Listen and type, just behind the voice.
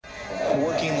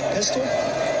Working the pistol.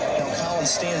 Now Collins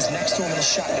stands next to him in a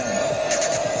shotgun.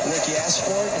 Lewerke asked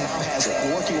for it and now has it.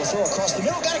 Lewerke will throw across the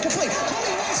middle. Got it complete.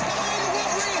 Cody Rice behind the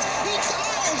Wolverines. He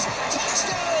dives.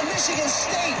 Touchdown, Michigan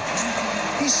State.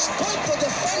 He split the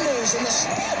defenders and the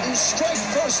Spartans strike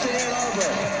first in Ann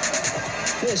Arbor.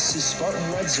 This is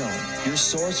Spartan Red Zone, your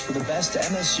source for the best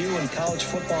MSU and college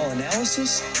football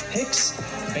analysis, picks,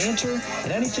 banter,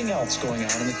 and anything else going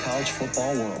on in the college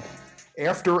football world.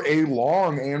 After a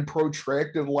long and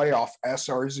protracted layoff,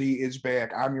 SRZ is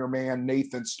back. I'm your man,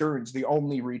 Nathan Stearns, the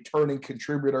only returning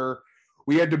contributor.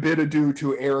 We had to bid adieu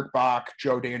to Eric Bach,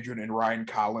 Joe Dandrin, and Ryan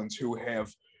Collins, who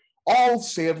have all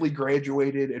sadly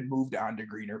graduated and moved on to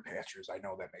greener pastures. I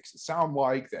know that makes it sound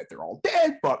like that they're all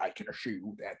dead, but I can assure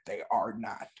you that they are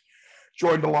not.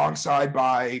 Joined alongside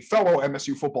by fellow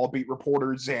MSU football beat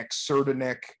reporters Zach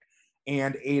Serdenik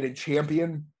and Aiden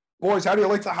Champion. Boys, how do you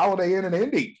like the Holiday Inn in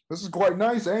Indy? This is quite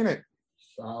nice, ain't it?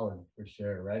 Solid, for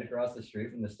sure. Right across the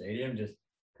street from the stadium, just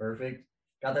perfect.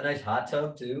 Got the nice hot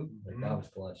tub, too. That was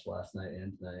clutch last night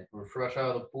and tonight. We're fresh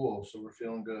out of the pool, so we're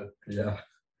feeling good. Yeah.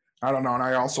 I don't know, and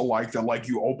I also like that, like,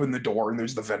 you open the door and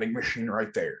there's the vending machine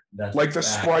right there. That's like the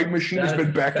Sprite machine has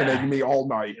been beckoning me all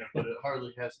night. Yeah, but it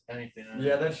hardly has anything in it.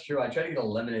 Yeah, that's true. I tried to get a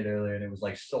lemonade earlier and it was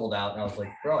like sold out, and I was like,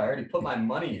 bro, I already put my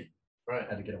money in. Right. I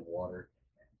had to get a water.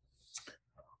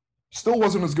 Still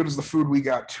wasn't as good as the food we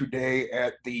got today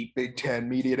at the Big Ten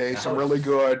Media Day. Some really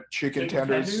good chicken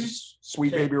tenders,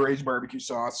 Sweet Baby Ray's barbecue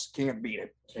sauce. Can't beat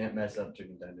it. Can't mess up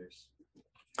chicken tenders.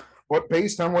 But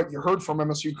based on what you heard from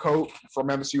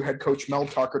MSU head coach Mel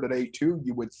Tucker today, too,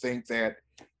 you would think that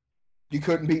you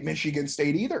couldn't beat Michigan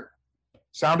State either.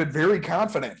 Sounded very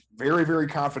confident, very, very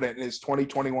confident in his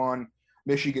 2021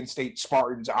 Michigan State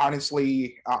Spartans.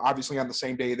 Honestly, obviously on the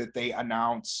same day that they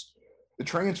announce the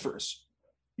transfers.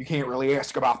 You can't really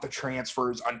ask about the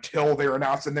transfers until they're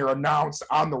announced, and they're announced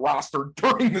on the roster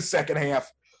during the second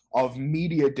half of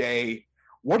Media Day.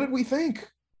 What did we think?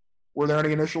 Were there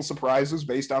any initial surprises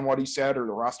based on what he said or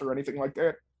the roster or anything like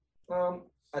that?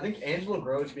 I think Angelo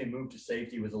Groves being moved to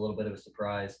safety was a little bit of a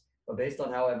surprise, but based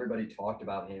on how everybody talked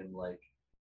about him, like,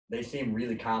 they seem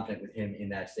really confident with him in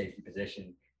that safety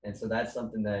position. And so that's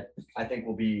something that I think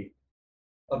will be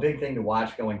a big thing to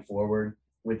watch going forward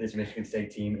with this Michigan State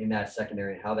team in that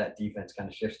secondary and how that defense kind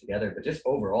of shifts together, but just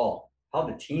overall, how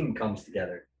the team comes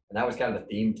together. And that was kind of the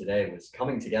theme today, was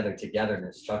coming together,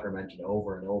 togetherness. Tucker mentioned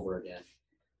over and over again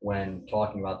when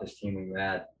talking about this team when you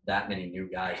add that many new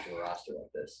guys to a roster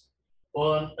like this.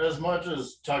 Well, as much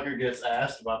as Tucker gets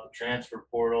asked about the transfer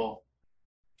portal,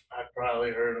 I probably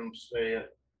heard him say it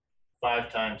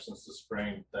 5 times since the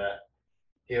spring that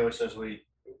he always says we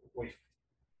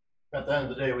at the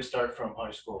end of the day, we start from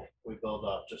high school. We build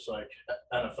up, just like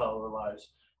NFL relies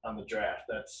on the draft.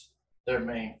 That's their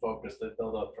main focus. They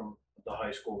build up from the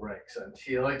high school ranks. And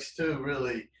he likes to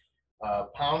really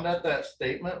pound at that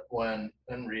statement when,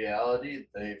 in reality,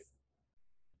 they've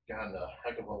gotten a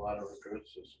heck of a lot of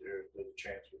recruits this year through the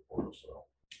transfer portal.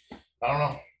 So, I don't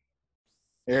know.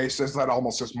 Yeah, he says that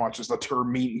almost as much as the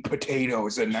term meat and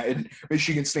potatoes and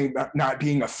Michigan State not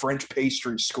being a French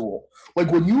pastry school.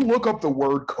 Like, when you look up the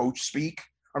word coach speak,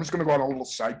 I'm just going to go on a little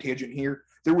side tangent here,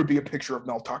 there would be a picture of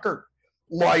Mel Tucker.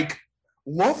 Like,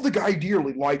 love the guy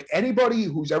dearly. Like, anybody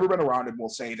who's ever been around him will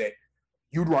say that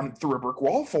you'd run through a brick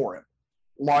wall for him.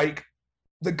 Like,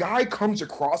 the guy comes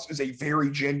across as a very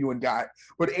genuine guy.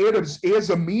 But as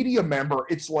a media member,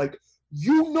 it's like,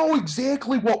 you know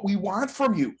exactly what we want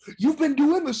from you. You've been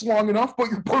doing this long enough, but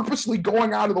you're purposely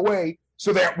going out of the way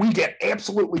so that we get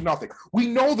absolutely nothing. We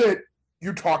know that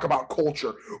you talk about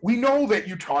culture. We know that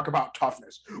you talk about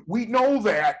toughness. We know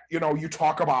that, you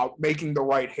talk about making the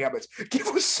right habits. Give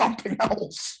us something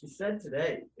else. He said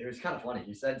today, it was kind of funny.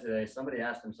 He said today, somebody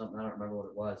asked him something, I don't remember what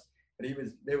it was, but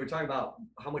they were talking about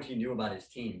how much he knew about his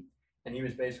team. And he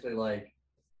was basically like,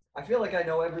 I feel like I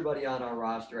know everybody on our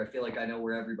roster. I feel like I know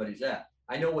where everybody's at.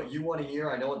 I know what you want to hear.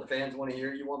 I know what the fans want to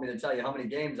hear. You want me to tell you how many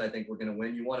games I think we're going to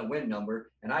win. You want a win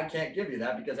number, and I can't give you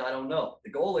that because I don't know.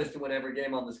 The goal is to win every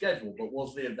game on the schedule, but we'll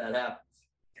see if that happens.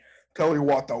 Tell you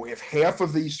what, though, if half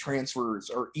of these transfers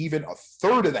or even a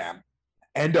third of them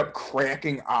end up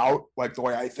cracking out like the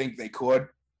way I think they could,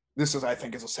 this is, I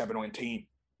think, is a 7-win team.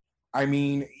 I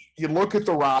mean, you look at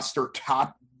the roster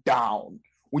top down.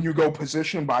 When you go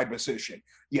position by position,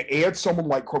 you add someone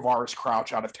like Quavaris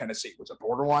Crouch out of Tennessee, was a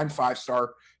borderline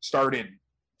 5-star, started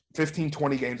 15,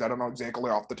 20 games. I don't know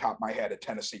exactly off the top of my head at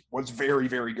Tennessee. Was very,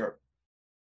 very good.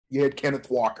 You had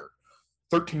Kenneth Walker,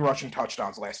 13 rushing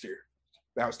touchdowns last year.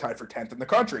 That was tied for 10th in the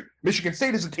country. Michigan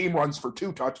State as a team runs for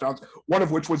 2 touchdowns, one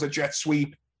of which was a jet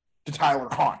sweep to Tyler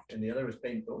Hunt. And the other was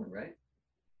Peyton Thorne, right?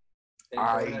 Thorne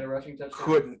I had a rushing touchdown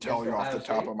couldn't tell against you off Ohio the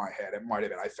top State? of my head. It might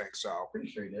have been. I think so. Pretty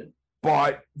sure he did.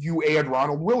 But you add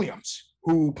Ronald Williams,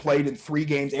 who played in 3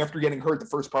 games after getting hurt the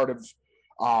first part of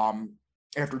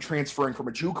after transferring from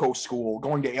a JUCO school,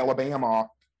 going to Alabama.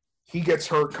 He gets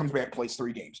hurt, comes back, plays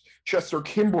 3 games. Chester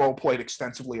Kimbrough played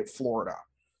extensively at Florida.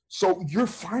 So you're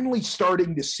finally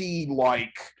starting to see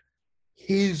like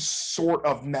his sort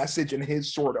of message and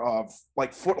his sort of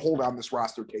like foothold on this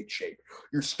roster take shape.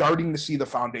 You're starting to see the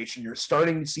foundation. You're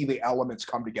starting to see the elements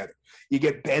come together. You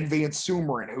get Ben Van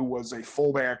Sumeren, who was a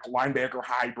fullback linebacker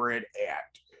hybrid at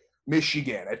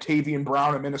Michigan. Tavian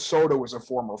Brown in Minnesota was a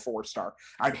former 4-star.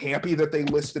 I'm happy that they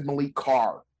listed Malik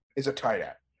Carr as a tight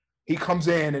end. He comes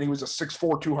in and he was a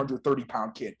 6'4",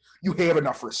 230-pound kid. You have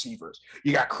enough receivers.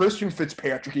 You got Christian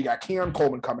Fitzpatrick. You got Keon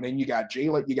Coleman coming in. You got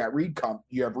Jalen. You got Reed.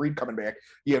 You have Reed coming back.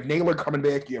 You have Naylor coming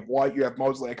back. You have White. You have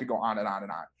Mosley. I could go on and on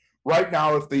and on. Right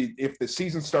now, if the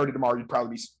season started tomorrow, you'd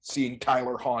probably be seeing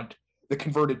Tyler Hunt, the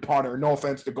converted punter. No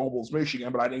offense to Gobles,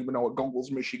 Michigan, but I didn't even know what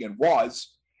Gobles, Michigan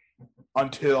was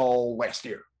until last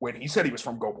year when he said he was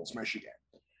from Gobles, Michigan.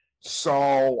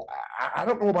 So I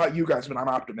don't know about you guys, but I'm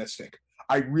optimistic.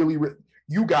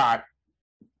 You got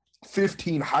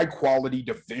 15 high-quality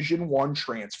Division I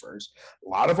transfers. A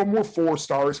lot of them were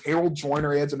 4-stars. Harold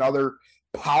Joyner adds another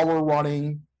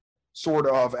power-running sort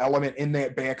of element in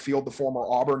that backfield. The former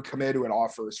Auburn commit who had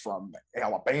offers from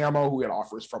Alabama, who had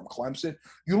offers from Clemson.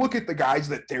 You look at the guys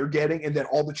that they're getting, and then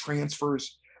all the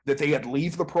transfers that they had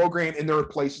leave the program, and there are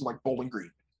places like Bowling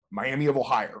Green, Miami of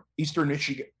Ohio, Eastern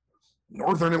Michigan,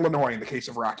 Northern Illinois in the case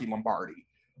of Rocky Lombardi.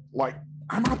 Like,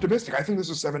 I'm optimistic. I think this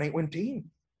is a 7-8 win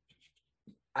team.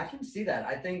 I can see that.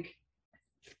 I think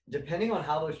depending on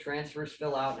how those transfers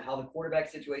fill out and how the quarterback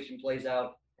situation plays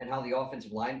out and how the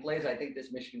offensive line plays, I think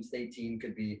this Michigan State team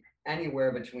could be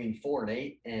anywhere between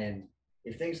 4-8. And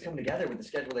if things come together with the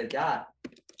schedule they've got,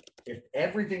 if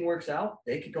everything works out,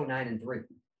 they could go 9-3.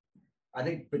 I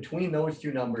think between those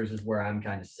two numbers is where I'm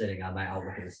kind of sitting on my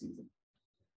outlook of the season.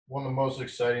 One of the most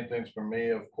exciting things for me,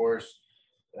 of course,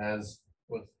 as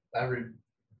with every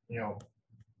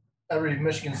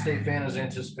Michigan State fan is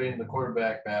anticipating the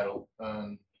quarterback battle.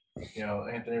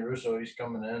 Anthony Russo, he's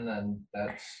coming in, and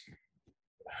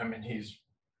he's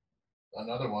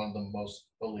another one of the most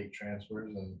elite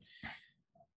transfers. And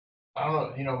I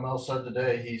don't know, Mel said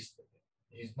today he's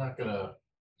not gonna.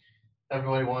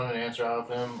 Everybody wanted an answer out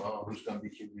of him. Oh, who's gonna be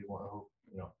QB1?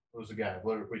 Who's the guy?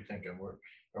 What are we thinking?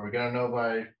 Are we gonna know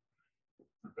by?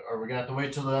 Are we gonna have to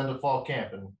wait till the end of fall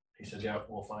camp? And he said, yeah,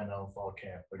 we'll find out in fall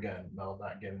camp. Again, Mel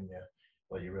not giving you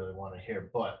what you really want to hear,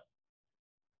 but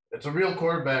it's a real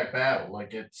quarterback battle.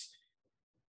 Like it's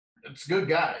good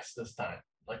guys this time.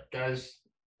 Like guys,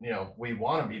 we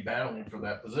want to be battling for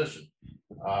that position.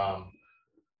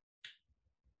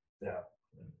 Yeah,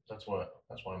 that's what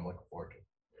I'm looking forward to.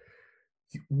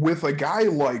 With a guy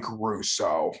like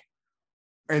Russo,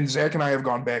 and Zach and I have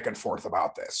gone back and forth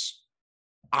about this.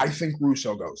 I think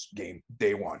Russo goes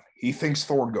day 1. He thinks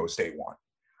Thorne goes day 1.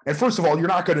 And first of all, you're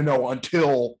not going to know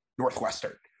until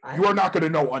Northwestern. You are not going to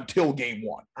know until game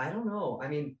 1. I don't know. I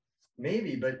mean,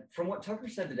 maybe, but from what Tucker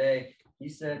said today, he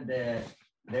said that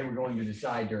they were going to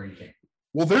decide during camp.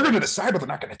 Well, they're going to decide, but they're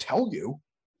not going to tell you.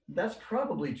 That's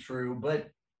probably true,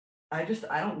 but I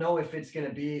don't know if it's going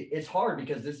to be – it's hard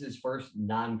because this is his first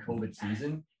non-COVID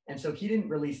season, and so he didn't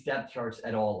release depth charts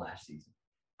at all last season.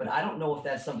 But I don't know if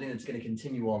that's something that's going to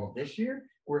continue all of this year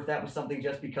or if that was something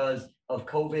just because of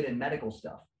COVID and medical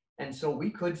stuff. And so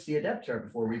we could see a depth chart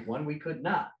before week 1. We could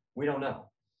not. We don't know.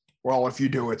 Well, if you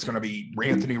do, it's going to be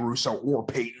Anthony Russo or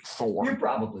Peyton Thorne. You're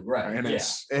probably right.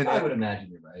 And I would imagine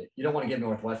you're right. You don't want to give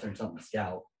Northwestern something to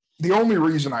scout. The only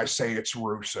reason I say it's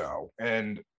Russo,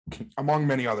 and among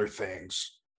many other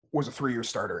things, was a 3-year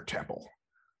starter at Temple.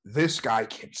 This guy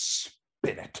can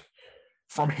spin it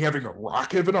from having a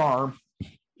rocket of an arm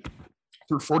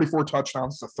through 44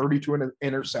 touchdowns to 32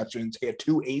 interceptions. He had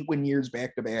 2 8-win years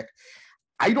back-to-back.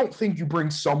 I don't think you bring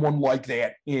someone like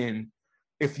that in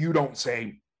if you don't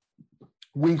say,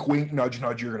 wink, wink, nudge,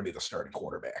 nudge, you're going to be the starting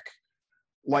quarterback.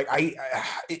 Like,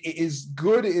 as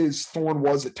good as Thorne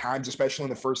was at times, especially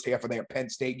in the first half of that Penn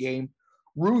State game,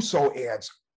 Russo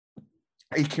adds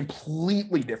a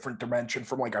completely different dimension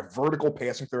from like a vertical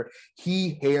passing threat.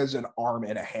 He has an arm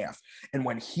and a half. And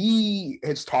when he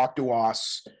has talked to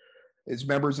us as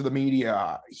members of the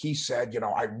media, he said,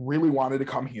 I really wanted to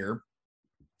come here.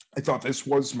 I thought this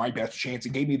was my best chance.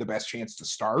 It gave me the best chance to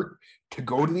start, to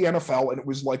go to the NFL, and it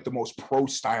was like the most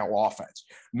pro-style offense.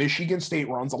 Michigan State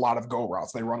runs a lot of go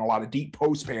routes. They run a lot of deep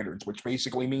post patterns, which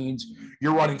basically means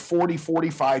you're running 40,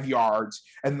 45 yards,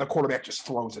 and the quarterback just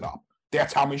throws it up.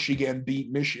 That's how Michigan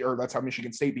beat Michigan, or that's how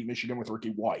Michigan State beat Michigan with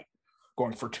Ricky White.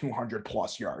 going for 200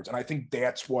 plus yards. And I think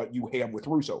that's what you have with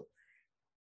Russo.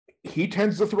 He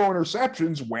tends to throw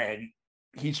interceptions when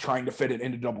he's trying to fit it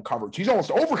into double coverage. He's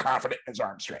almost overconfident in his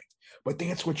arm strength, but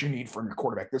that's what you need from your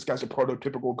quarterback. This guy's a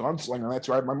prototypical gunslinger. That's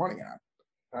who I have my money on.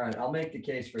 All right, I'll make the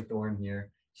case for Thorne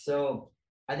here. So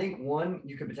I think one,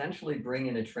 you could potentially bring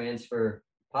in a transfer,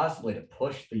 possibly to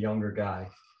push the younger guy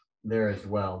there as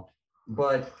well.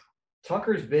 But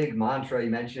Tucker's big mantra, you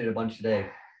mentioned it a bunch today,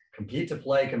 compete to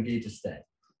play, compete to stay.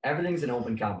 Everything's an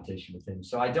open competition with him.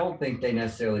 So I don't think they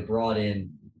necessarily brought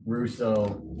in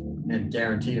Russo and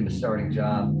guaranteed him a starting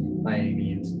job by any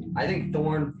means. I think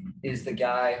Thorne is the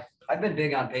guy. I've been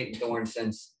big on Peyton Thorne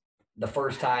since the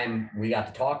first time we got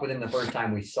to talk with him, the first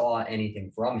time we saw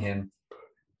anything from him.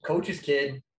 Coach's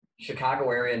kid, Chicago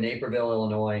area, Naperville,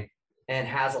 Illinois, and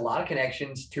has a lot of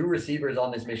connections. 2 receivers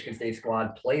on this Michigan State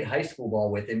squad played high school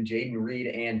ball with him. Jaden Reed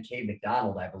and Cade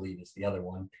McDonald, I believe, is the other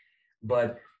one.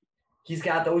 But he's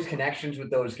got those connections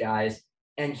with those guys,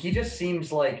 and he just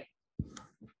seems like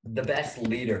the best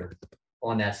leader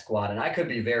on that squad. And I could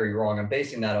be very wrong. I'm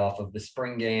basing that off of the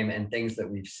spring game and things that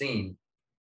we've seen.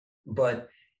 But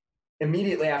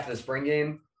immediately after the spring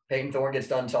game, Peyton Thorne gets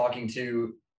done talking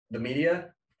to the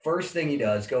media. First thing he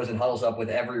does, goes and huddles up with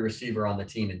every receiver on the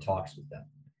team and talks with them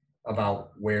about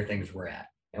where things were at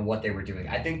and what they were doing.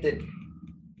 I think that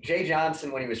Jay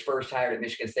Johnson, when he was first hired at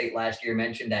Michigan State last year,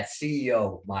 mentioned that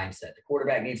CEO mindset. The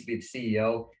quarterback needs to be the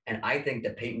CEO. And I think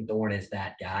that Peyton Thorne is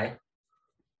that guy.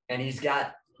 And he's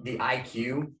got the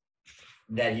IQ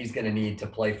that he's going to need to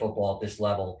play football at this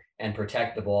level and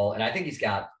protect the ball. And I think he's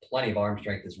got plenty of arm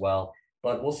strength as well,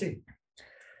 but we'll see.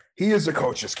 He is a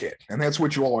coach's kid, and that's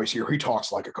what you always hear. He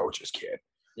talks like a coach's kid.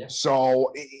 Yeah.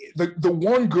 So the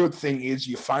one good thing is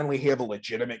you finally have a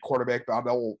legitimate quarterback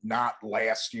battle, not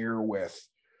last year with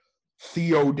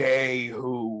Theo Day,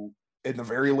 who in the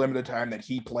very limited time that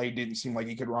he played didn't seem like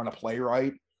he could run a play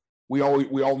right. We all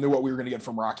knew what we were going to get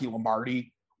from Rocky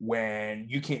Lombardi when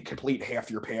you can't complete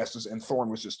half your passes, and Thorne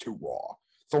was just too raw.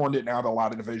 Thorne didn't have a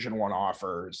lot of Division I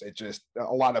offers. It just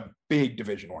a lot of big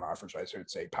Division I offers, I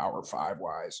should say, Power 5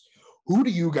 wise. Who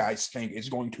do you guys think is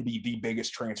going to be the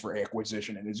biggest transfer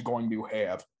acquisition and is going to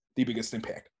have the biggest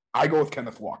impact? I go with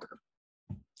Kenneth Walker.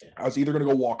 I was either going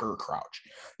to go Walker or Crouch.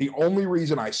 The only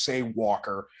reason I say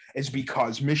Walker is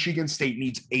because Michigan State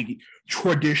needs a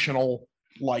traditional,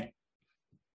 like,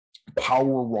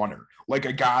 power runner, like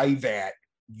a guy that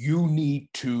you need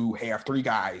to have 3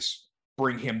 guys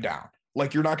bring him down.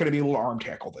 Like, you're not going to be able to arm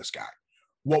tackle this guy.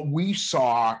 What we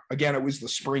saw, again, it was the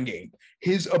spring game,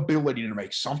 his ability to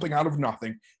make something out of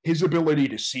nothing, his ability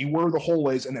to see where the hole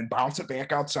is and then bounce it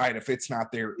back outside if it's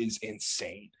not there is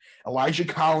insane. Elijah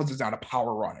Collins is not a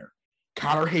power runner.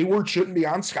 Connor Hayward shouldn't be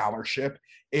on scholarship,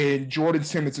 and Jordan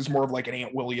Simmons is more of like an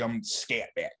Ant Williams scat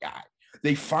back guy.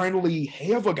 They finally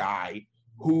have a guy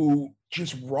who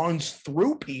just runs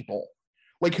through people.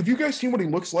 Like, have you guys seen what he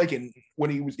looks like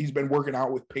when he's been working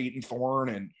out with Peyton Thorne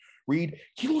and Reed?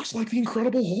 He looks like the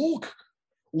Incredible Hulk.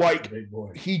 Like,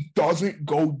 he doesn't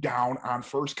go down on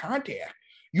first contact.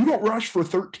 You don't rush for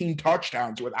 13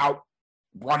 touchdowns without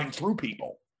running through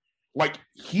people. Like,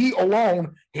 he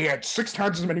alone had 6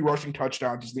 times as many rushing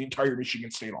touchdowns as the entire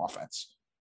Michigan State offense.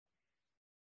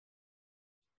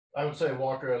 I would say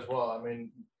Walker as well. I mean,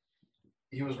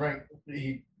 he was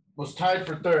tied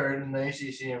for 3rd in the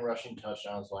ACC in rushing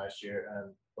touchdowns last year.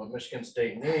 And what Michigan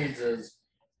State needs is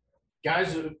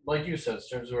guys, like you said,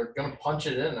 who are going to punch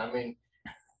it in. I mean,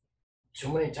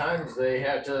 too many times they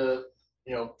had to,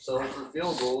 settle for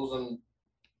field goals, and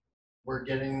we're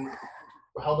getting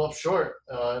held up short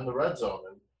in the red zone.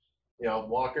 And,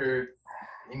 Walker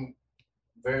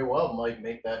very well might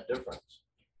make that difference.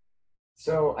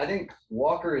 So I think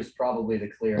Walker is probably the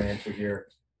clear answer here.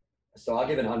 So I'll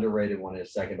give an underrated one in a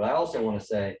second, but I also want to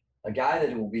say a guy that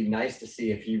it will be nice to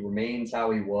see if he remains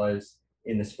how he was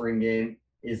in the spring game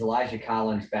is Elijah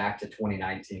Collins back to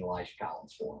 2019 Elijah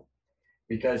Collins form.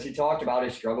 Because he talked about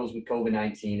his struggles with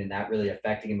COVID-19 and that really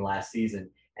affecting him last season.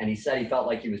 And he said he felt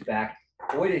like he was back.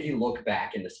 Boy, did he look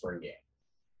back in the spring game.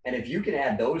 And if you can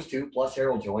add those 2 plus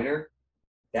Harold Joyner,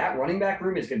 that running back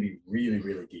room is going to be really,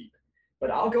 really deep.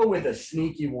 But I'll go with a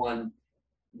sneaky one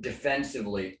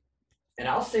defensively. And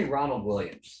I'll say Ronald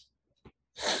Williams.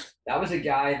 That was a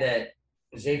guy that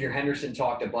Xavier Henderson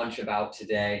talked a bunch about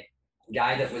today. A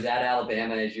guy that was at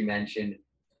Alabama, as you mentioned,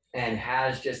 and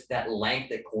has just that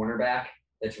length at cornerback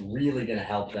that's really going to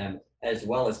help them, as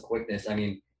well as quickness. I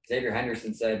mean, Xavier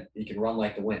Henderson said he can run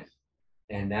like the wind.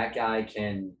 And that guy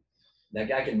can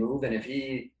move. And if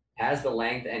he has the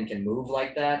length and can move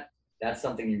like that, that's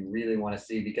something you really want to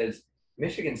see, because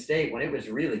Michigan State, when it was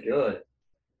really good,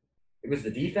 it was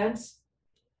the defense.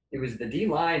 it was the D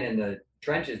line and the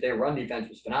trenches. Their run defense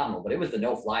was phenomenal, but it was the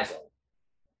no-fly zone,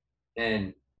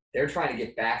 and they're trying to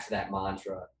get back to that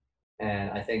mantra.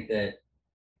 And I think that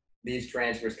these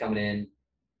transfers coming in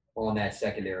on that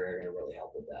secondary are going to really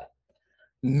help with that.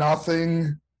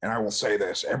 Nothing, and I will say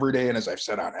this every day, and as I've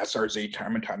said on SRZ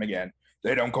time and time again,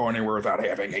 they don't go anywhere without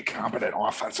having a competent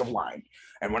offensive line.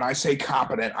 And when I say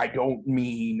competent, I don't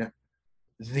mean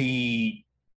the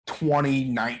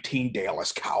 2019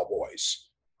 Dallas Cowboys.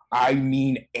 I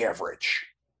mean average.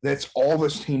 That's all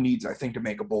this team needs, I think, to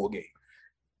make a bowl game.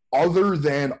 Other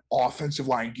than offensive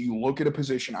line, do you look at a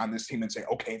position on this team and say,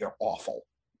 okay, they're awful?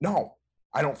 No,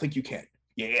 I don't think you can.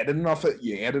 You added enough at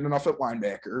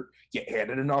linebacker. You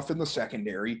added enough in the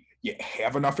secondary. You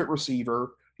have enough at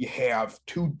receiver. You have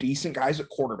two decent guys at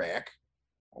quarterback,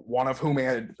 one of whom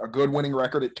had a good winning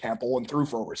record at Temple and threw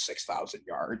for over 6,000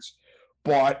 yards.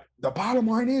 But the bottom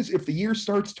line is, if the year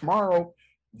starts tomorrow,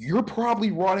 you're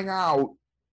probably running out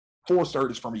 4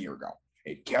 starters from a year ago.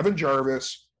 Kevin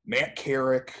Jarvis, Matt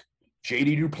Carrick,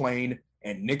 J.D. Duplain,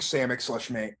 and Nick Samick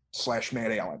slash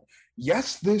Matt Allen.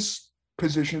 Yes, this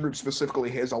position group specifically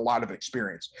has a lot of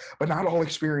experience, but not all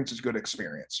experience is good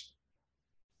experience.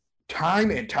 Time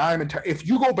and time. If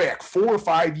you go back 4 or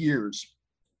 5 years,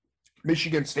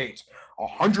 Michigan State's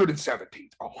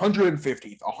 117th,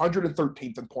 150th,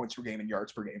 113th in points per game and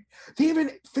yards per game. They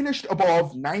even finished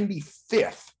above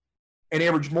 95th and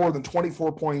averaged more than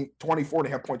 24 and a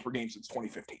half points per game since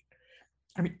 2015.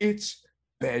 I mean, it's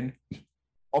been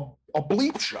a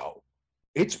bleep show.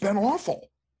 It's been awful.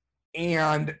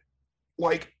 And,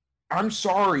 like, I'm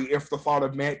sorry if the thought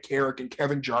of Matt Carrick and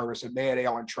Kevin Jarvis and Matt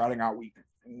Allen trotting out week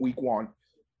 1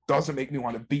 doesn't make me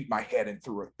want to beat my head in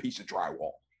through a piece of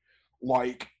drywall.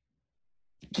 Like,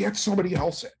 get somebody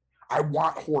else in. I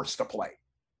want Horst to play.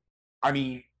 I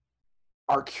mean,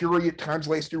 Arcuri at times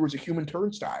last year was a human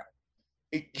turnstile.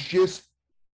 It just,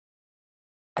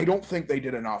 I don't think they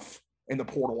did enough in the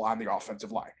portal on the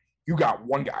offensive line. You got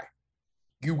one guy.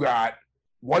 You got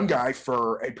one guy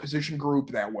for a position group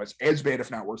that was as bad,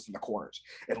 if not worse, than the corners.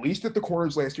 At least at the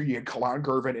corners last year, you had Kalon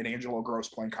Gervin and Angelo Gross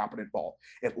playing competent ball.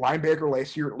 At linebacker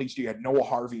last year, at least you had Noah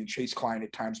Harvey and Chase Klein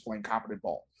at times playing competent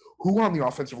ball. Who on the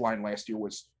offensive line last year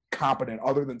was competent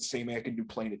other than Samac and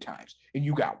Duplain at times? And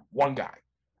you got one guy.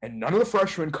 And none of the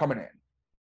freshmen coming in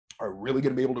are really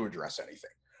going to be able to address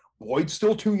anything. Boyd's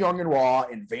still too young and raw,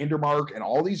 and Vandermark and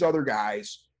all these other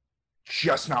guys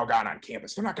just now got on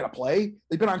campus. They're not going to play.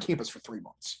 They've been on campus for 3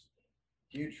 months.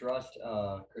 Do you trust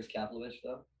Chris Kaplovich,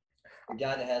 though? A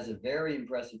guy that has a very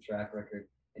impressive track record,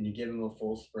 and you give him a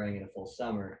full spring and a full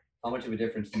summer. How much of a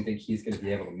difference do you think he's going to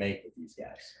be able to make with these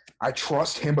guys? I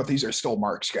trust him, but these are still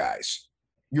Mark's guys.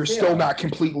 You're still not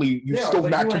completely. You're still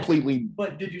not completely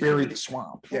buried the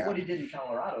swamp. Yeah. What he did in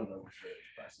Colorado, though, was really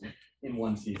impressive in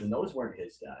one season. Those weren't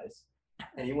his guys.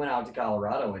 And he went out to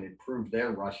Colorado and improved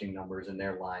their rushing numbers and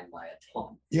their line by a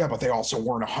ton. Yeah, but they also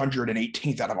weren't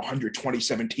 118th out of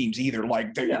 127 teams either.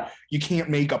 Like, you can't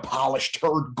make a polished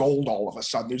turd gold all of a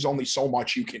sudden. There's only so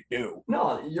much you can do.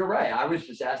 No, you're right. I was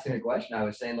just asking a question. I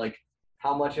was saying, like,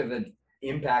 how much of an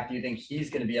impact do you think he's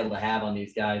going to be able to have on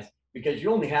these guys? Because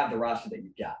you only have the roster that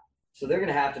you've got. So they're going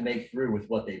to have to make through with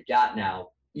what they've got now,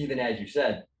 even as you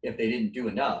said, if they didn't do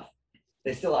enough,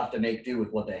 they still have to make do with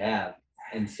what they have.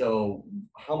 And so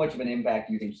how much of an impact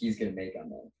do you think he's going to make on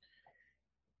them?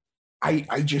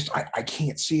 I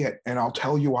can't see it, and I'll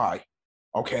tell you why.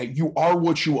 Okay, you are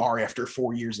what you are after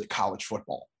 4 years at college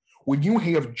football. When you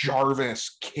have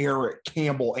Jarvis, Carrick,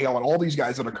 Campbell, Allen, all these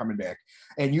guys that are coming back,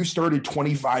 and you started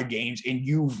 25 games and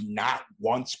you've not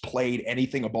once played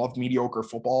anything above mediocre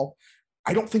football,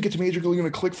 I don't think it's magically going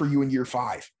to click for you in year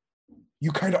 5.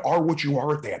 You kind of are what you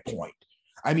are at that point.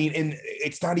 I mean, and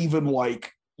it's not even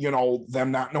like,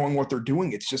 them not knowing what they're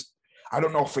doing. It's just, I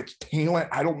don't know if it's talent.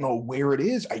 I don't know where it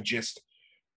is.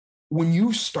 When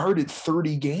you started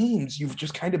 30 games, you've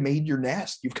just kind of made your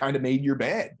nest. You've kind of made your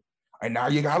bed. And now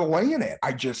you got to lay in it.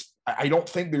 I don't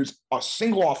think there's a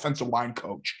single offensive line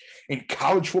coach in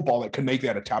college football that can make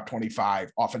that a top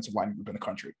 25 offensive line group in the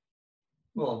country.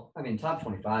 Well, I mean, top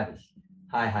 25 is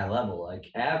high level. Like,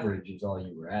 average is all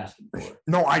you were asking for.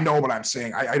 No, I know what I'm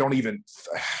saying. I don't even –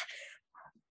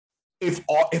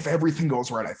 if everything goes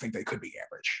right, I think they could be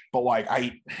average. But, like,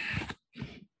 I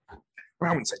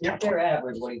wouldn't say if they're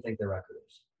average, what do you think their record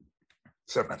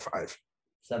is? 7-5.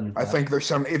 7-5. I think there's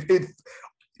some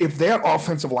 – if that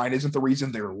offensive line isn't the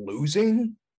reason they're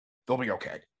losing, they'll be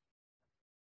okay.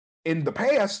 In the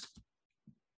past,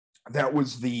 that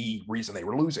was the reason they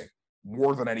were losing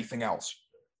more than anything else.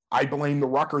 I blame the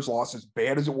Rutgers loss as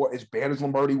bad as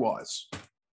Lombardi was,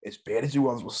 as bad as he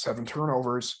was with 7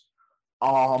 turnovers.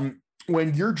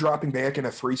 when you're dropping back in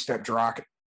a three-step drop,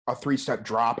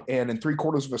 and in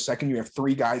 3/4 of a second you have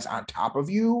 3 guys on top of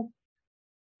you,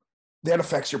 that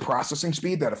affects your processing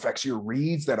speed, that affects your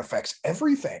reads, that affects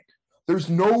everything. There's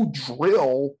no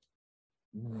drill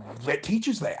that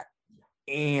teaches that.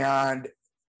 And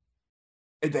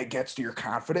that gets to your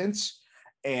confidence.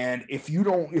 And if you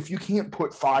can't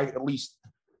put 5 at least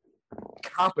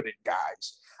competent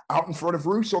guys out in front of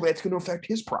Russo, that's going to affect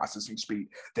his processing speed.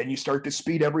 Then you start to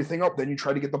speed everything up. Then you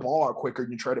try to get the ball out quicker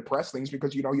and you try to press things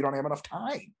because you don't have enough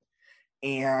time.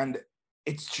 And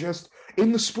it's just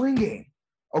in the spring game.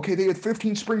 Okay, they had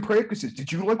 15 spring practices.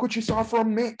 Did you like what you saw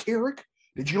from Matt Carrick?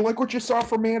 Did you like what you saw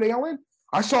from Matt Allen?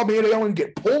 I saw Matt Allen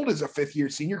get pulled as a 5th-year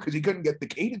senior because he couldn't get the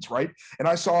cadence right. And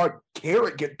I saw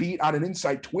Carrick get beat on an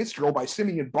inside twist drill by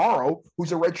Simeon Barrow,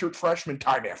 who's a redshirt freshman,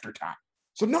 time after time.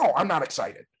 So, no, I'm not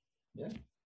excited. Yeah.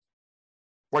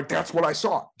 Like, that's what I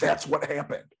saw. That's what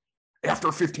happened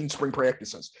after 15 spring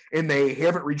practices. And they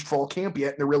haven't reached fall camp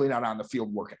yet, and they're really not on the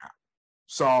field working out.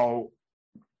 So,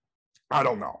 I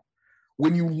don't know.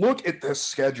 When you look at this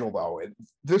schedule, though,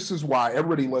 this is why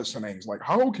everybody listening is like,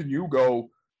 how can you go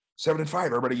 7-5?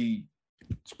 Everybody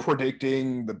is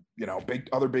predicting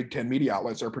other Big Ten media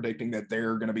outlets are predicting that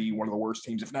they're going to be one of the worst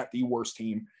teams, if not the worst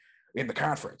team in the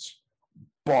conference.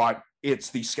 But it's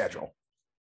the schedule.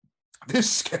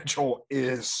 This schedule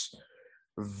is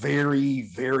very,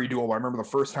 very doable. I remember the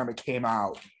first time it came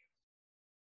out,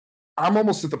 I'm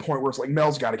almost at the point where it's like,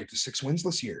 Mel's got to get to 6 wins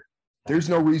this year. There's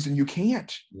no reason you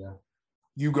can't. Yeah.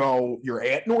 You're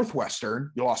at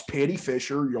Northwestern, you lost Patty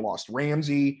Fisher, you lost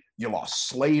Ramsey, you lost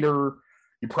Slater.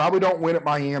 You probably don't win at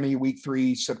Miami week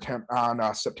 3 September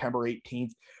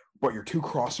 18th, but your 2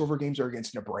 crossover games are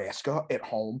against Nebraska at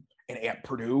home and at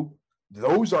Purdue.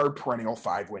 Those are perennial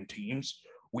 5-win teams.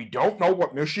 We don't know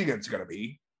what Michigan's going to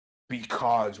be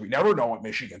because we never know what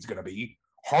Michigan's going to be.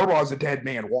 Harbaugh's a dead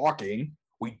man walking.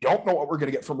 We don't know what we're going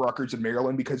to get from Rutgers and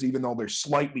Maryland because even though they're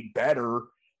slightly better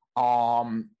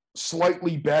of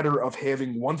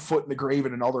having one foot in the grave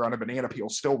and another on a banana peel,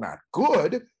 still not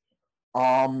good.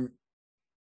 I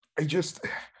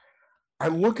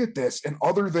look at this, and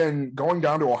other than going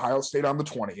down to Ohio State on the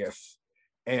 20th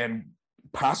and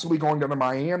possibly going down to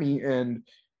Miami and,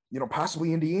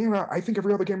 possibly Indiana, I think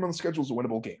every other game on the schedule is a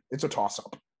winnable game. It's a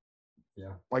toss-up.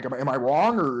 Yeah. Like, am I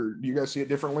wrong, or do you guys see it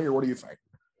differently, or what do you think?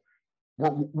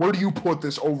 Where do you put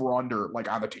this over/under, like,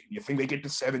 on the team? You think they get to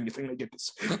 7? You think they get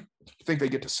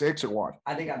to 6, or what?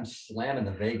 I think I'm slamming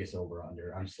the Vegas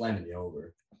over/under. I'm slamming the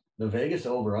over. The Vegas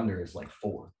over/under is like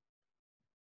 4.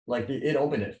 Like, it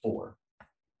opened at 4,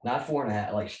 not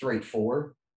 4.5, like straight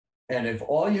 4. And if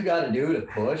all you got to do to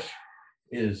push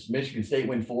is Michigan State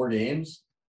win 4 games,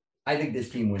 I think this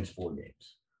team wins 4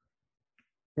 games.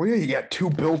 Well, yeah, you got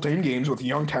 2 built-in games with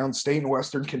Youngstown State and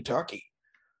Western Kentucky.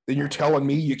 Then you're telling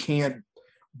me you can't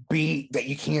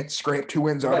scrap 2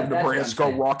 wins out of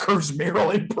Nebraska, Rutgers,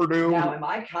 Maryland, Purdue. Now, am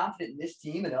I confident in this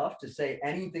team enough to say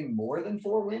anything more than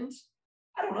 4 wins?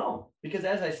 I don't know, because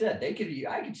as I said, I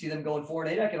could see them going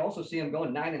 4-8. I could also see them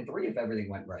going 9-3 if everything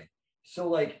went right. So,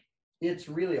 like, it's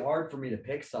really hard for me to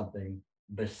pick something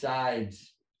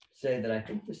besides say that I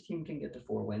think this team can get to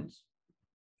 4 wins,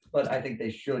 but I think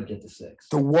they should get to 6.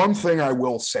 The one thing I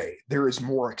will say, there is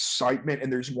more excitement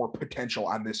and there's more potential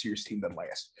on this year's team than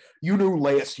last. You knew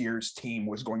last year's team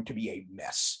was going to be a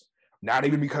mess. Not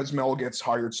even because Mel gets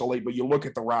hired so late, but you look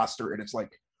at the roster and it's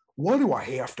like, what do I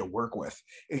have to work with?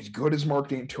 As good as Mark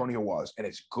D'Antonio was, and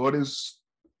as good as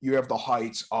you have the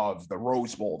heights of the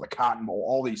Rose Bowl, the Cotton Bowl,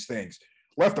 all these things,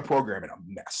 left the program in a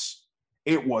mess.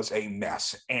 It was a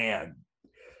mess. And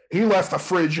he left the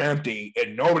fridge empty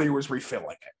and nobody was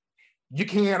refilling it. You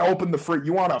can't open the fridge.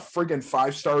 You want a friggin'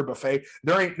 5-star buffet.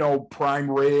 There ain't no prime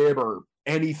rib or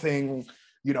anything,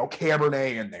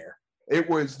 Cabernet in there. It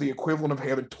was the equivalent of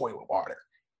having toilet water.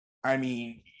 I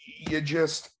mean,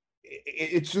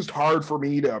 it's just hard for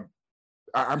me to,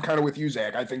 I'm kind of with you,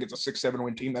 Zach. I think it's a 6-7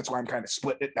 win team. That's why I'm kind of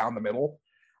splitting it down the middle.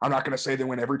 I'm not going to say they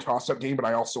win every toss-up game, but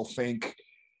I also think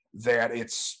that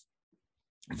it's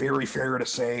very fair to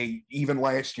say even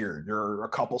last year, you're a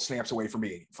couple snaps away from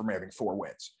having 4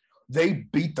 wins. They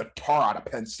beat the tar out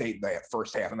of Penn State in that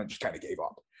first half and then just kind of gave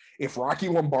up. If Rocky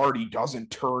Lombardi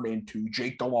doesn't turn into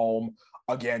Jake Delhomme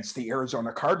against the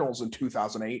Arizona Cardinals in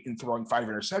 2008 and throwing 5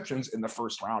 interceptions in the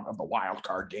first round of the wild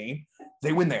card game,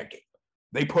 they win that game.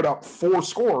 They put up 4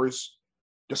 scores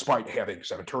despite having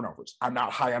 7 turnovers. I'm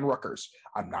not high on Rutgers.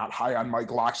 I'm not high on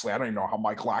Mike Locksley. I don't even know how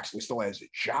Mike Locksley still has a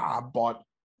job, but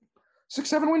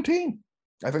 6-7 win team.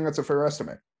 I think that's a fair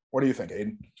estimate. What do you think,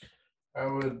 Aiden? I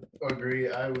would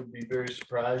agree. I would be very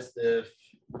surprised if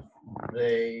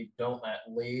they don't at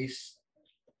least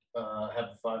have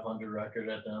a 500 record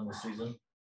at the end of the season.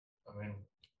 I mean,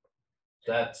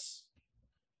 that's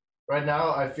right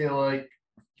now. I feel like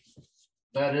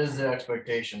that is the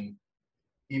expectation,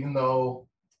 even though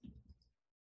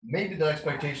maybe the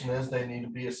expectation is they need to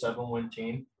be a 7-win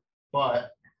team,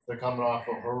 but they're coming off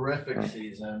a horrific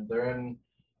season. They're in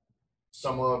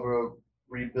somewhat of a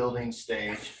rebuilding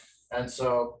stage, and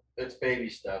so it's baby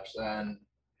steps. And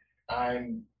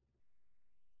I'm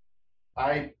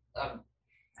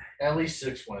at least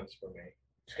 6 wins for me.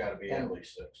 It's got to be at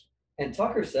least 6. And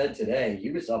Tucker said today, he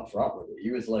was up front with it.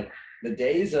 He was like, the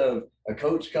days of a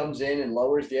coach comes in and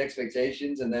lowers the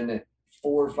expectations and then a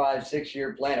 4, 5, 6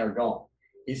 year plan are gone.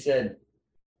 He said,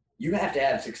 you have to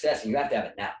have success and you have to have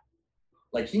it now.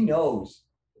 Like, he knows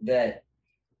that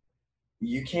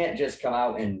you can't just come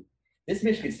out and this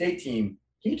Michigan State team,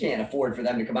 he can't afford for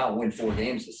them to come out and win 4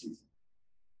 games this season.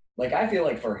 Like, I feel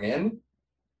like for him,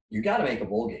 you got to make a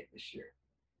bowl game this year.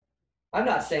 I'm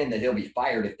not saying that he'll be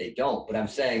fired if they don't, but I'm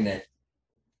saying that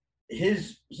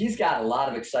he's got a lot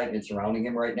of excitement surrounding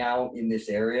him right now in this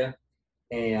area,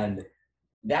 and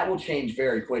that will change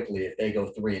very quickly if they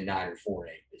go 3-9 or 4-8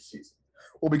 this season.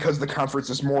 Well, because the conference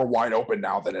is more wide open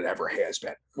now than it ever has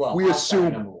been. Well, we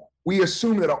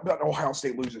assume that Ohio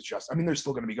State loses Justin. I mean, they're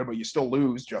still going to be good, but you still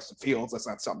lose Justin Fields. That's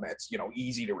not something that's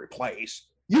easy to replace.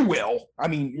 You will. I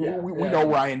mean, we know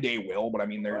Ryan Day will, but I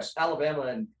mean, there's Alabama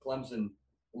and Clemson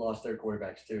lost their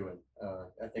quarterbacks too, and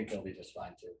I think they'll be just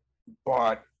fine too.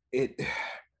 But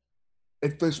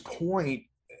at this point,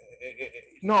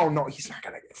 no, he's not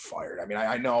going to get fired. I mean,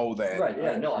 I know that. Right?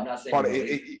 Yeah. No, I'm not saying. But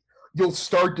you'll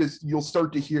start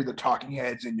to hear the talking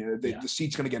heads, and the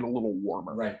seat's going to get a little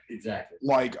warmer. Right. Exactly.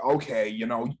 Like, okay,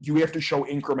 you have to show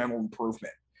incremental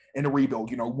improvement in a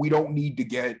rebuild. We don't need to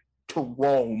get to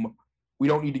Rome. We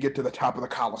don't need to get to the top of the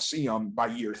Coliseum by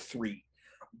year 3.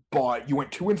 But you went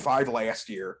 2-5 last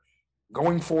year.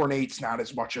 Going 4-8 is not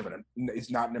as much of is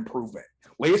not an improvement.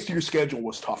 Last year's schedule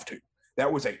was tough too.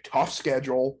 That was a tough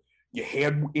schedule. You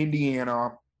had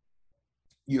Indiana.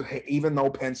 Even though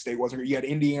Penn State wasn't, you had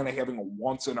Indiana having a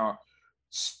once in a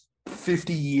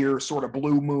 50-year sort of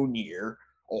blue moon year.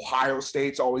 Ohio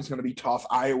State's always going to be tough.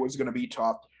 Iowa's going to be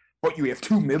tough. But you have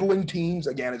 2 middling teams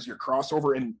again as your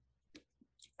crossover in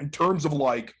terms of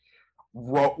like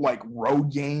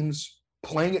road games.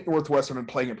 Playing at Northwestern and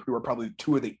playing at Purdue are probably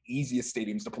 2 of the easiest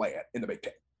stadiums to play at in the Big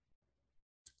Ten.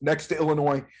 Next to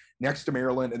Illinois, next to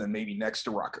Maryland, and then maybe next to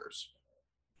Rutgers.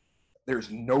 There's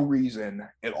no reason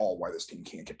at all why this team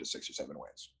can't get to 6 or 7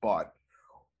 wins. But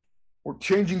we're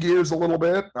changing gears a little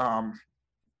bit.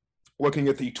 Looking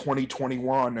at the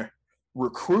 2021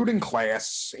 recruiting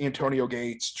class, Antonio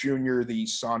Gates Jr., the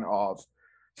son of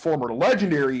former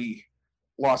legendary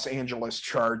Los Angeles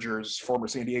Chargers, former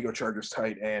San Diego Chargers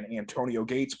tight end Antonio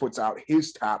Gates puts out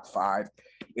his top 5.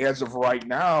 As of right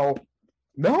now,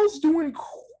 Mel's doing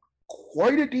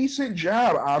quite a decent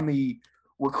job on the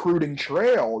recruiting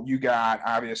trail. You got,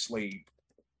 obviously,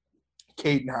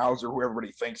 Caden Hauser, who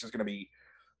everybody thinks is going to be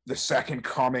the second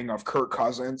coming of Kirk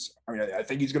Cousins. I mean, I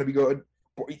think he's going to be good.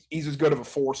 He's as good of a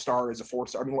 4-star as a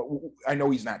 4-star. I mean, I know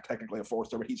he's not technically a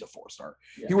 4-star, but he's a 4-star.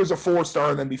 Yeah. He was a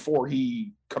 4-star, and then before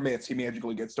he commits, he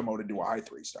magically gets demoted to a high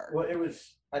 3-star. Well,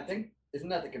 isn't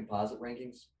that the composite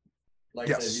rankings? Like,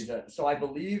 yes. So I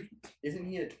believe, isn't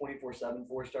he a 24/7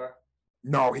 4-star?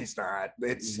 No, he's not.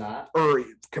 He's not? Or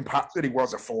composite, he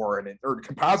was a 4, or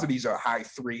composite, he's a high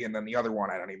 3, and then the other one,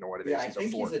 I don't even know what it is. I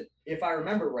think he's if I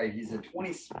remember right, he's a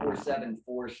 24/7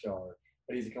 4-star.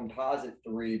 But he's a composite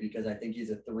 3 because I think he's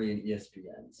a 3 in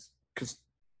ESPN's. Because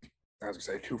I was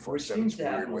gonna say 247 seems to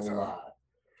happen a lot.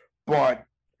 But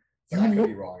I could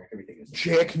be wrong. I could be thinking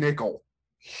Jack Nickel,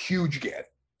 huge get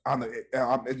on the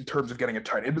in terms of getting a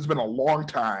tight end. It has been a long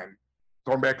time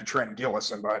going back to Trent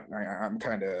Gillison, but I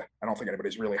don't think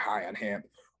anybody's really high on him.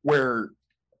 Where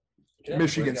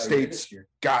Michigan State's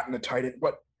gotten a tight end,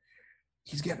 but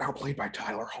he's getting outplayed by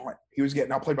Tyler Hunt. He was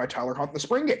getting outplayed by Tyler Hunt in the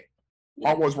spring game.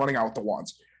 Hunt was running out the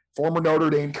ones. Former Notre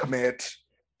Dame commit,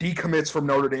 decommits from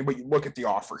Notre Dame, but you look at the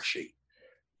offer sheet.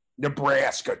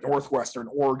 Nebraska, Northwestern,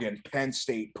 Oregon, Penn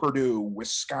State, Purdue,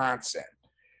 Wisconsin.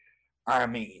 I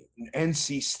mean,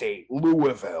 NC State,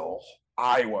 Louisville,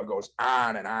 Iowa, goes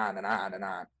on and on and on and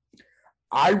on.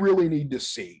 I really need to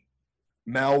see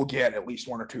Mel get at least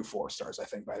 1 or 2 4-stars, I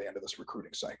think, by the end of this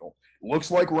recruiting cycle.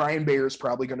 Looks like Ryan Bayer is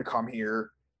probably going to come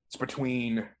here. It's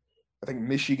between, I think,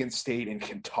 Michigan State and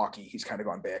Kentucky. He's kind of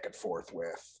gone back and forth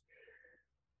with.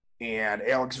 And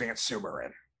Alex Van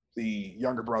Sumeren. the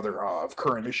younger brother of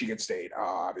current Michigan State,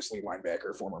 obviously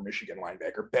linebacker, former Michigan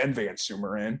linebacker, Ben Van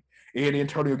Sumeren, and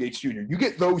Antonio Gates Jr. You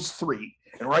get those three,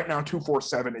 and right now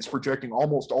 247 is projecting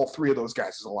almost all three of those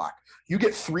guys as a lock. You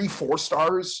get 3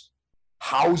 4-stars,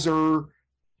 Hauser,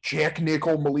 Jack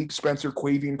Nickel, Malik Spencer,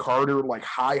 Quavian Carter, like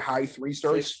high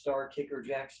 3-stars. 6-star kicker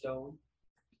Jack Stone.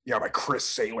 Yeah, by Chris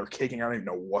Saylor kicking. I don't even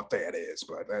know what that is,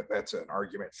 but that's an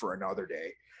argument for another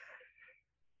day.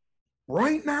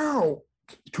 Right now,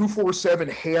 247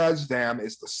 has them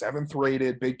as the 7th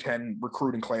rated Big Ten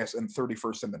recruiting class and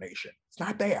 31st in the nation. It's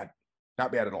not bad.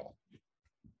 Not bad at all.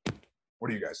 What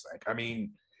do you guys think? I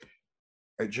mean,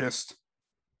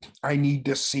 I need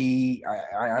to see,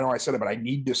 I know I said it, but I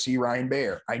need to see Ryan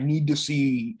Baer. I need to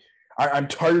see, I'm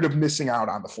tired of missing out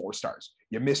on the 4-stars.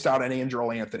 You missed out on Andrew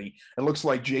Anthony. It looks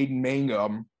like Jaden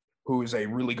Mangum, who is a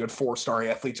really good 4-star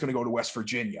athlete, is going to go to West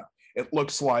Virginia. It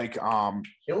looks like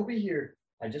he'll be here.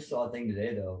 I just saw a thing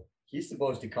today, though. He's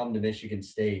supposed to come to Michigan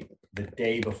State the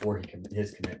day before his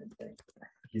commitment thing.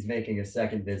 He's making a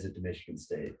second visit to Michigan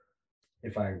State.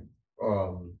 If I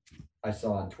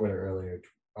saw on Twitter earlier,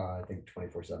 I think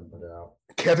 24/7 put it out.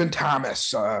 Kevin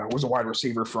Thomas was a wide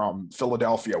receiver from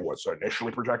Philadelphia, was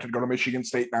initially projected to go to Michigan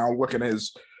State. Now looking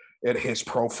at his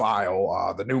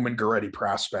profile, the Newman Goretti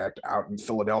prospect out in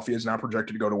Philadelphia is now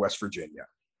projected to go to West Virginia.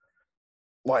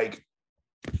 Like,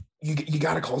 you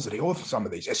got to close the deal with some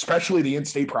of these, especially the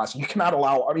in-state process. You cannot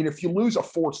allow, I mean, if you lose a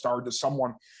 4-star to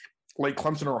someone like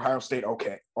Clemson or Ohio State,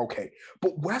 okay.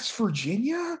 But West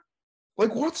Virginia?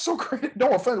 Like, what's so great? No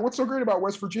offense. What's so great about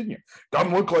West Virginia?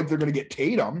 Doesn't look like they're going to get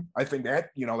Tatum. I think that,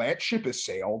 that ship has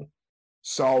sailed.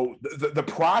 So the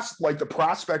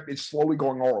prospect is slowly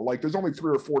going over. Like, there's only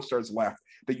 3 or 4 stars left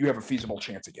that you have a feasible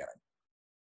chance of getting.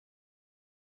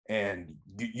 And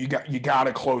you got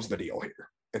to close the deal here.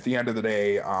 At the end of the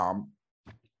day,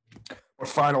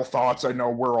 final thoughts. I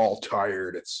know we're all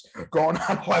tired. It's going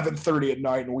on 11:30 at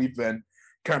night, and we've been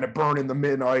kind of burning the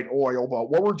midnight oil. But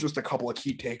what were just a couple of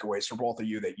key takeaways for both of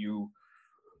you that you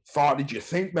thought? Did you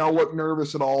think Mel looked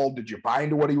nervous at all? Did you buy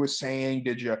into what he was saying?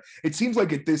 It seems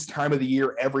like at this time of the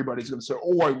year, everybody's going to say,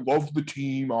 "Oh, I love the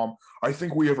team. I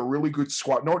think we have a really good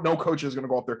squad." No coach is going to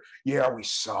go up there. Yeah, we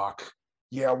suck.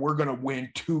 Yeah, we're going to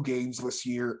win 2 games this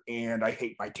year, and I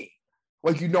hate my team.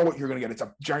 Like, you know what you're going to get. It's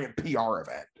a giant PR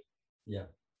event. Yeah.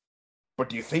 But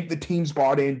do you think the team's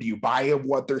bought in? Do you buy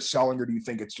what they're selling, or do you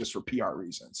think it's just for PR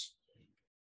reasons?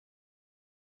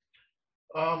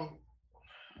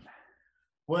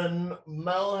 When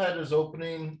Mel had his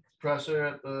opening presser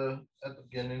at the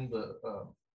beginning,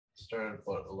 started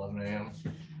at 11 a.m.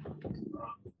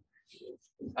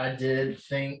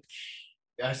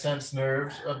 I sensed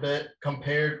nerves a bit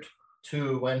compared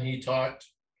to when he talked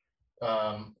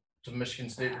to Michigan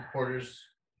State reporters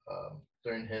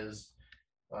during his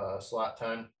slot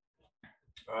time.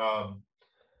 I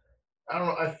don't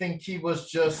know. I think he was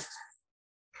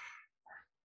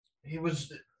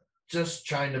just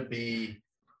trying to be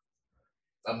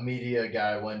a media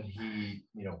guy when he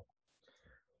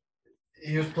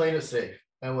was playing it safe.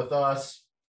 And with us,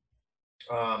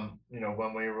 when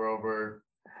we were over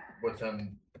with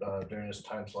him during his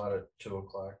time slot at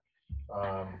 2:00,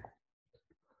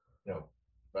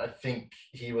 I think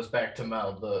he was back to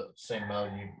Mel, the same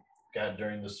Mel you got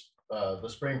during this the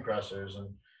spring pressers, and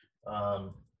I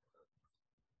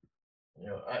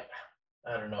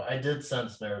don't know. I did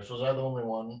sense nerves. Was I the only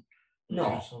one?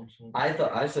 No, I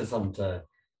thought I said something to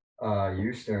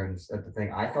you, Stearns, at the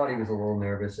thing. I thought he was a little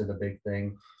nervous at the big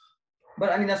thing,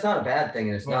 but I mean that's not a bad thing,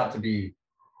 and it's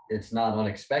not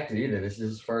unexpected either. This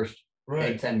is his first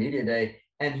Big Ten Media Day,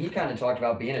 and he kind of talked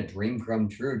about being a dream come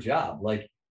true job. Like,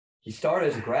 he started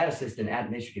as a grad assistant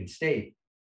at Michigan State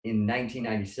in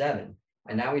 1997,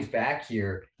 and now he's back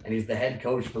here and he's the head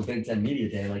coach for Big Ten Media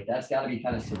Day. Like, that's got to be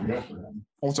kind of surreal for him.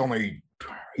 Well,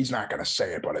 he's not going to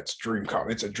say it, but it's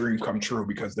a dream come true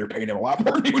because they're paying him a lot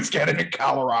more than he was getting in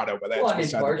Colorado. But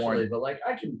that's partially, but like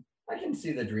I can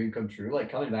see the dream come true,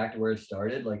 like coming back to where it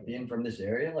started, like being from this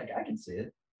area. Like, I can see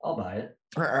it. I'll buy it.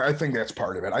 I think that's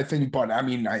part of it. But I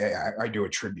mean, I do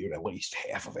attribute at least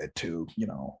half of it to,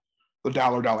 the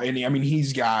dollar. And I mean,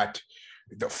 he's got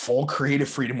the full creative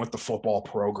freedom with the football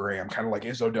program, kind of like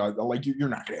Izzo does. Like, you're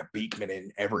not going to have Beekman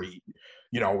in every,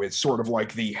 it's sort of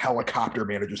like the helicopter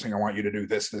manager saying, I want you to do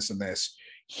this, this, and this.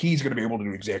 He's going to be able to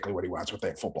do exactly what he wants with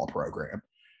that football program.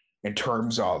 In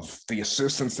terms of the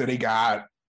assistants that he got,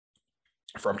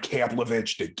 from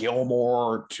Kaplovich to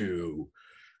Gilmore to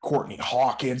Courtney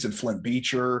Hawkins and Flint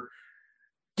Beecher.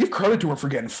 Give credit to him for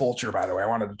getting Fulcher, by the way. I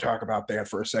wanted to talk about that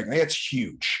for a second. That's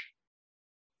huge.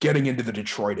 Getting into the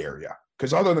Detroit area.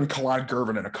 Because other than Kalon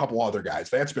Gervin and a couple other guys,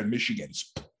 that's been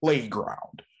Michigan's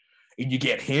playground. And you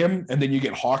get him, and then you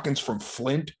get Hawkins from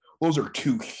Flint. Those are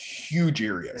two huge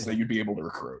areas that you'd be able to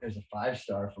recruit. There's a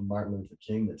 5-star from Martin Luther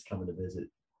King that's coming to visit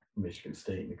Michigan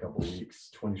State in a couple of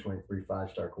weeks. 2023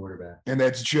 5-star quarterback. And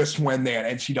that's just when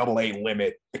that NCAA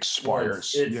limit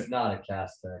expires. Well, it's not a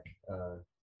Cass Tech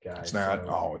guy. It's not.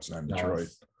 So, it's not in Detroit.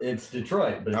 It's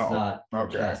Detroit, but it's not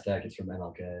okay. Cass Tech. It's from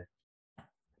MLK.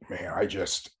 Man,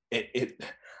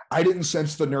 I didn't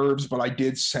sense the nerves, but I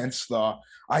did sense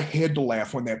I had to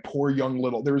laugh when that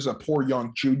there's a poor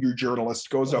young junior journalist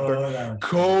goes up there.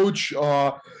 Coach,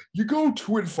 you go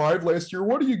 2-5 last year.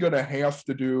 What are you going to have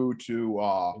to do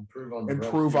to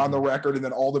improve on the record? And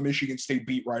then all the Michigan State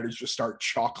beat writers just start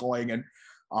chuckling. And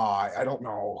I don't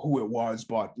know who it was,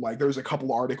 but like there's a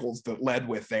couple articles that led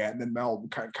with that. And then Mel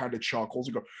kind of chuckles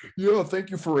and go, yeah, thank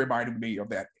you for reminding me of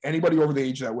that. Anybody over the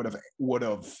age that would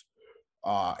have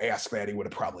asked that, he would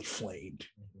have probably flamed,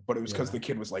 but it was because the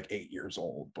kid was like 8 years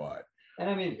old. And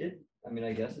I mean,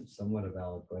 I guess it's somewhat a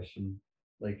valid question.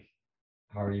 Like,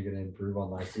 how are you going to improve on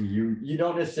last year? You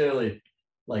don't necessarily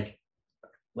like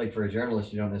for a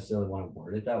journalist, you don't necessarily want to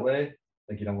word it that way.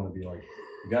 Like, you don't want to be like,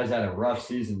 you guys had a rough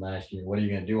season last year. What are you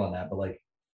going to do on that? But like,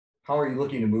 how are you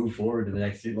looking to move forward to the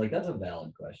next season? Like, that's a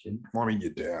valid question. I mean,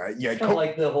 It's kind of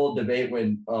like the whole debate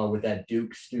when with that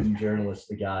Duke student journalist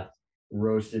that got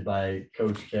roasted by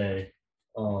Coach K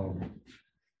for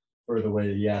the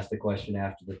way he asked the question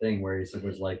after the thing where he said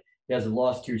was like, he hasn't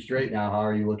lost 2 straight now. How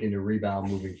are you looking to rebound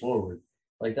moving forward?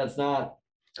 Like, that's not.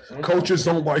 Coaches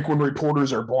don't like when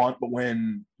reporters are blunt, but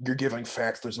when you're giving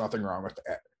facts, there's nothing wrong with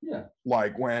that. Yeah.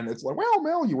 Like when it's like, well,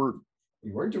 Mel, you were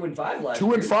 2-5 last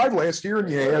 2-5 last year, and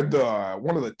you had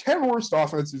one of the 10 worst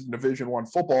offenses in Division I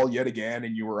football yet again,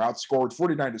 and you were outscored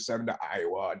 49-7 to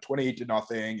Iowa and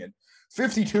 28-0 and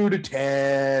 52-10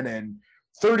 and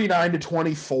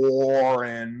 39-24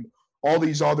 and all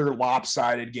these other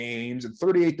lopsided games and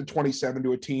 38-27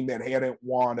 to a team that hadn't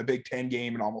won a Big Ten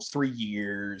game in almost 3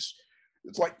 years.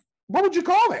 It's like, what would you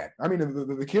call that? I mean,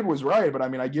 the kid was right, but I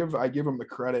mean, I give him the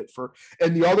credit for.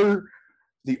 And the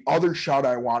other shout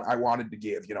I wanted to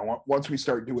give, once we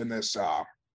start doing this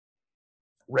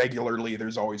regularly,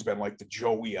 there's always been like the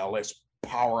Joey Ellis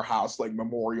powerhouse like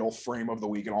memorial frame of the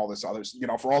week and all this others,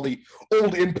 for all the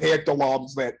old Impact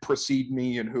alums that precede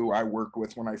me and who I worked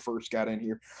with when I first got in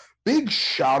here. Big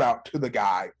shout out to the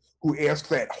guy who asked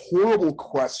that horrible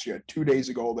question 2 days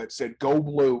ago that said "Go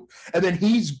Blue," and then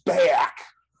he's back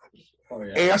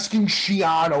asking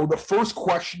Schiano the first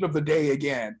question of the day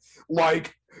again.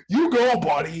 Like, you go,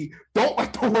 buddy. Don't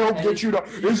let the world get you to.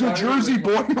 Is a Jersey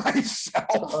boy myself.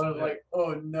 I was like,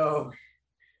 oh no.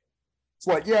 It's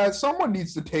like, yeah, someone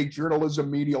needs to take journalism,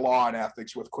 media law, and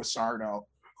ethics with Quisarno,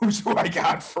 who's who I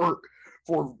got for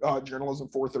Journalism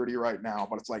 430 right now.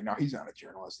 But it's like, no, he's not a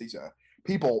journalist. He's a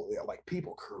people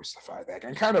crucify that,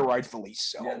 and kind of rightfully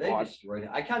so. Yeah, they destroyed it.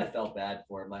 I kind of felt bad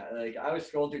for him. Like I was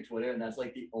scrolling through Twitter, and that's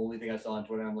like the only thing I saw on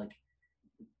Twitter. I'm like,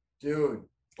 dude,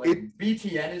 like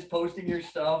BTN is posting your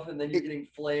stuff, and then you're getting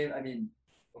flamed. I mean,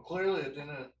 well, clearly it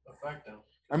didn't affect him.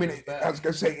 I mean, I was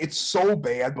gonna say it's so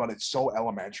bad, but it's so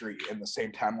elementary in the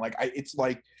same time. Like it's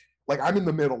like I'm in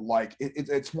the middle. Like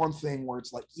it's one thing where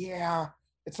it's like, yeah,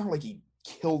 it's not like he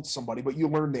killed somebody, but you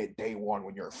learn that day one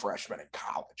when you're a freshman in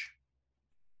college.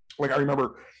 Like I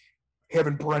remember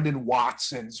having Brendan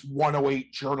Watson's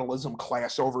 108 journalism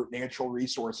class over at Natural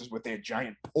Resources with that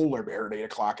giant polar bear at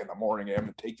 8:00 in the morning and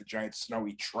having to take the giant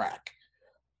snowy trek.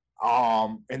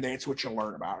 And that's what you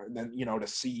learn about. And then, to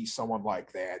see someone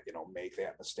like that, make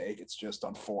that mistake, it's just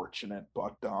unfortunate.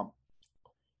 But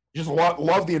just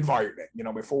love the environment,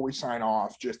 before we sign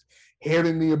off, just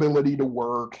having the ability to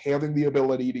work, having the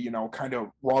ability to, kind of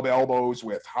rub elbows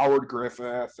with Howard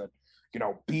Griffith and,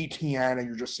 BTN, and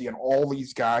you're just seeing all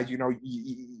these guys, you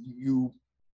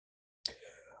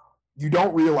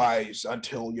don't realize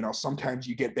until, sometimes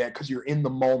you get back because you're in the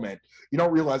moment. You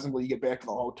don't realize until you get back to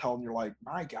the hotel and you're like,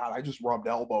 my God, I just rubbed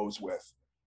elbows with,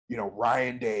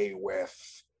 Ryan Day, with,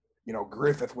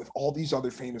 Griffith, with all these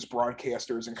other famous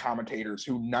broadcasters and commentators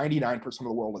who 99% of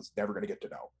the world is never going to get to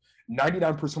know.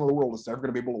 99% of the world is never going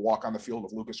to be able to walk on the field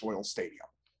of Lucas Oil Stadium.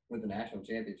 With the national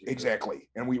championship. Exactly.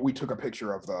 And we took a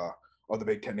picture of the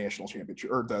Big Ten National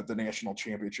Championship, or the National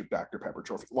Championship Dr. Pepper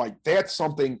Trophy. Like, that's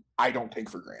something I don't take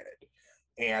for granted.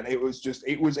 And it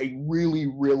was a really,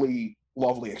 really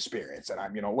lovely experience. And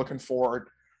I'm, looking forward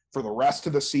for the rest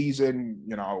of the season,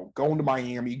 going to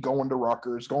Miami, going to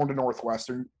Rutgers, going to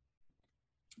Northwestern.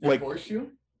 Like horseshoe?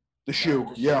 The shoe.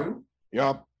 Yeah.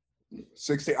 Yeah.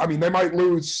 60. I mean, they might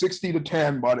lose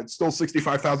 60-10, but it's still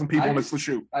 65,000 people and it's the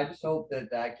shoe. I just hope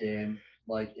that game,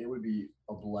 like, it would be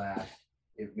a blast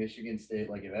if Michigan State,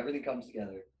 like, if everything comes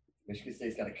together, Michigan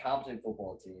State's got a competent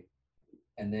football team.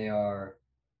 and they are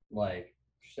like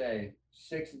say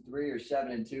 6-3 or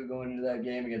 7-2 going into that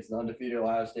game against the undefeated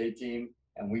Ohio State team,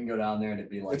 and we can go down there and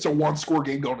it'd be like It's a 1-score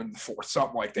game going into the fourth,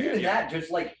 something like that. even Yeah. that,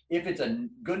 just like if it's a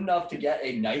good enough to get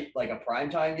a night like a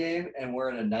primetime game, and we're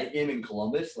in a night game in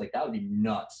Columbus, like that would be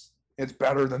nuts. It's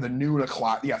better than the noon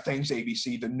o'clock. Yeah, thanks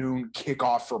ABC. The noon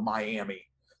kickoff for Miami.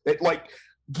 It like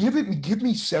give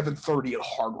me 7:30 at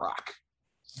Hard Rock.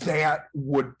 That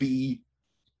would be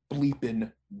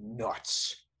bleeping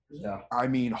nuts. Yeah. I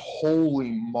mean,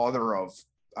 holy mother of!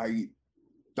 I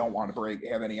don't want to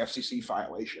have any FCC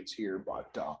violations here,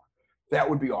 but that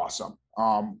would be awesome.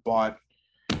 But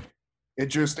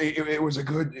it was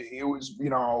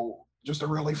just a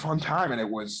really fun time, and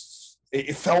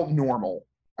it felt normal.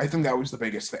 I think that was the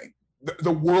biggest thing.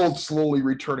 The world slowly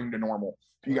returning to normal.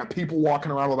 You got people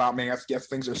walking around without masks. Yes,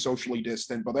 things are socially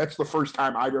distant, but that's the first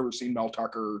time I've ever seen Mel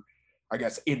Tucker, I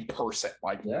guess, in person.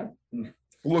 Like, Yeah.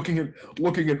 looking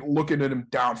at him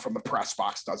down from the press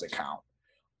box doesn't count.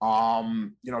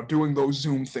 Doing those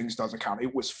Zoom things doesn't count.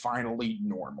 It was finally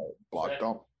normal. But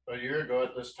A year ago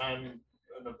at this time,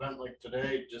 an event like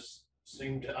today just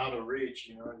seemed out of reach.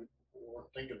 We weren't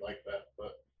thinking like that,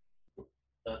 but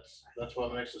that's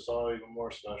what makes us all even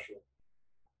more special.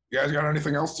 you guys got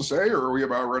anything else to say, or are we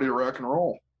about ready to rock and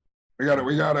roll? We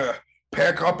gotta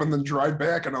pack up and then drive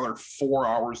back another 4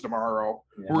 hours tomorrow.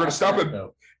 Yeah, We're gonna not stop bad, at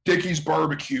though. Dickey's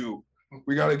Barbecue.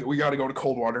 We gotta go to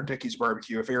Coldwater and Dickey's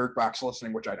Barbecue. If Eric Bach's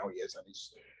listening, which I know he is, and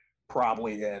he's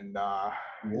probably in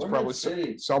Morehead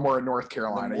City. somewhere in North The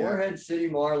Carolina. Yeah. Morehead City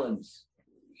Marlins.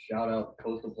 Shout out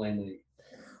Coastal Plain League.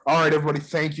 All right, everybody.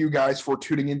 Thank you guys for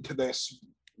tuning into this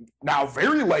now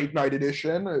very late night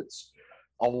edition. It's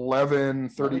 11:32.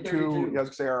 11:32. Yeah, I was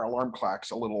gonna say our alarm clock's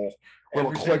a little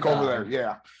Every click single over there. time.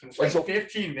 Yeah. It's like So-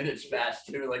 15 minutes fast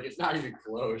too. Like it's not even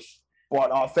close.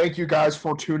 But thank you guys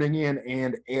for tuning in.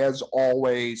 And as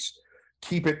always,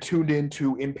 keep it tuned in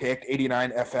to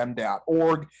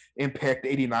impact89fm.org,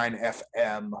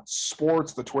 Impact89FM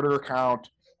Sports, the Twitter account.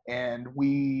 And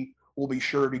we will be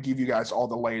sure to give you guys all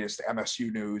the latest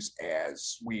MSU news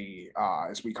as we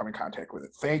come in contact with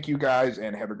it. Thank you guys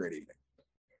and have a great evening.